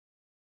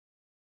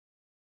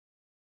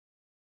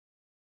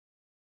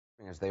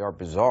As they are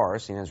bizarre,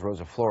 CNN's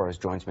Rosa Flores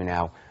joins me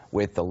now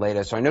with the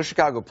latest. So I know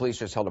Chicago police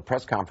just held a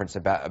press conference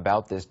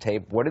about this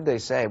tape. What did they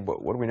say?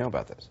 What do we know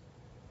about this?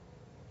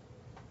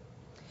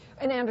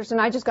 And Anderson,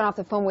 I just got off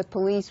the phone with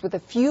police with a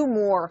few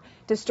more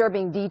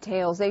disturbing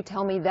details. They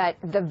tell me that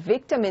the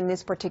victim in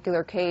this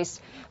particular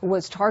case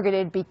was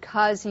targeted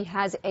because he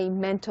has a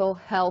mental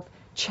health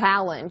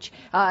challenge.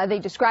 They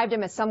described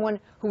him as someone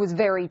who was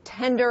very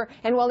tender,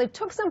 and while it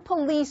took some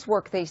police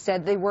work, they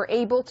said they were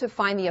able to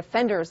find the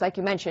offenders, like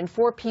you mentioned,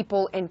 4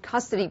 people in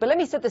custody. But let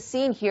me set the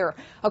scene here.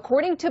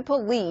 According to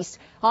police,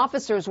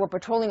 officers were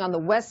patrolling on the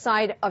west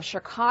side of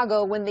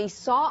Chicago when they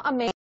saw a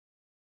man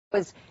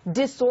was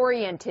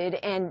disoriented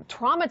and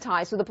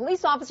traumatized. So the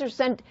police officers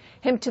sent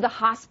him to the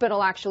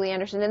hospital, actually,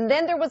 Anderson. And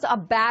then there was a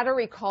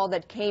battery call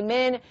that came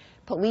in.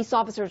 Police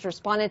officers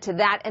responded to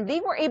that, and they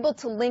were able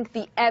to link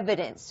the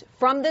evidence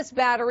from this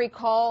battery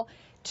call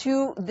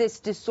to this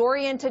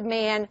disoriented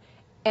man.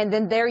 And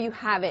then there you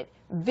have it,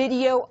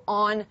 video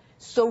on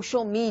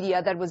social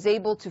media that was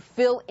able to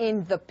fill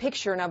in the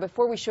picture. Now,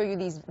 before we show you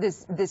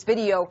this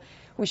video,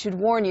 we should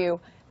warn you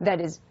that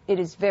it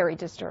is very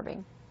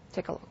disturbing.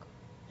 Take a look.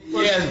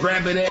 Yeah,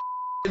 grabbing that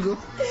nigga.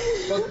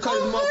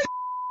 Cut his mother.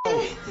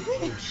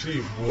 Oh,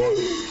 shit, boy.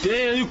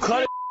 Damn, you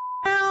cut it.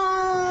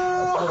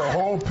 I put a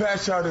whole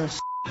patch out of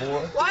this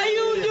boy. Why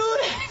you do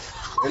that?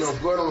 Ain't no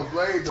blood on the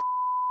blade,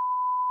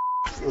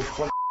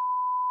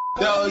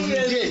 that was you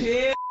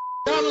get.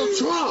 Donald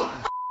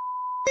Trump.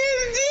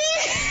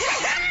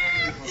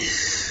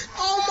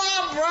 Oh, my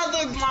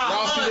brother,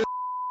 Y'all see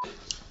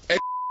this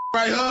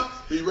right here?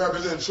 He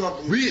represents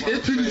Trump. This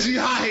PPG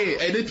hothead.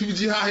 Hey, this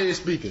PPG hothead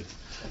speaking.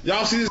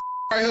 Y'all see this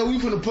right here? We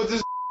finna put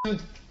this in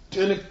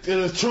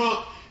the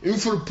trunk, and we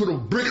finna put a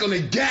brick on the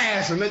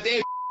gas and let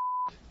that.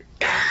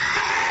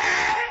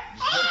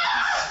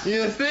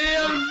 You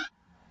feel me?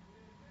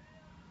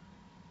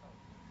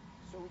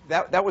 So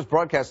that was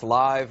broadcast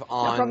live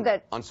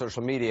on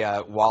social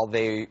media while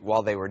they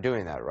were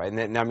doing that, right? And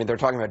then, I mean, they're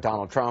talking about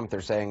Donald Trump.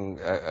 They're saying,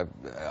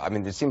 I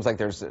mean, it seems like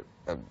there's,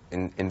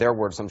 in their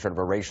words, some sort of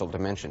a racial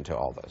dimension to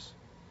all this.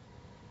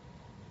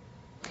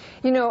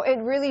 You know, it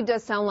really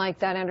does sound like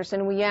that,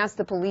 Anderson. We asked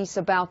the police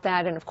about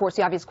that, and of course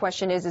the obvious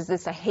question is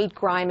this a hate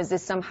crime? Is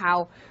this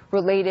somehow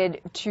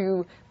related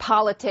to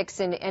politics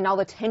and all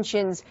the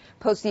tensions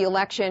post the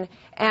election?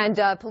 And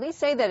police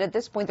say that at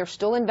this point they're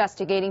still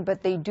investigating,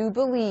 but they do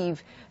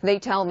believe, they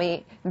tell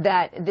me,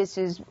 that this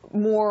is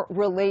more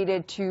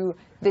related to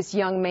this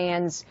young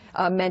man's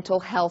mental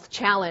health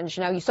challenge.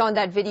 Now, you saw in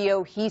that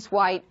video, he's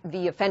white.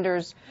 The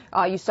offenders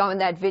you saw in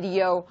that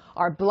video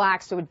are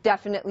black, so it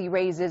definitely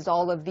raises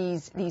all of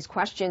these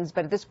questions.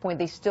 But at this point,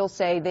 they still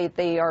say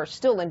they are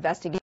still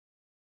investigating.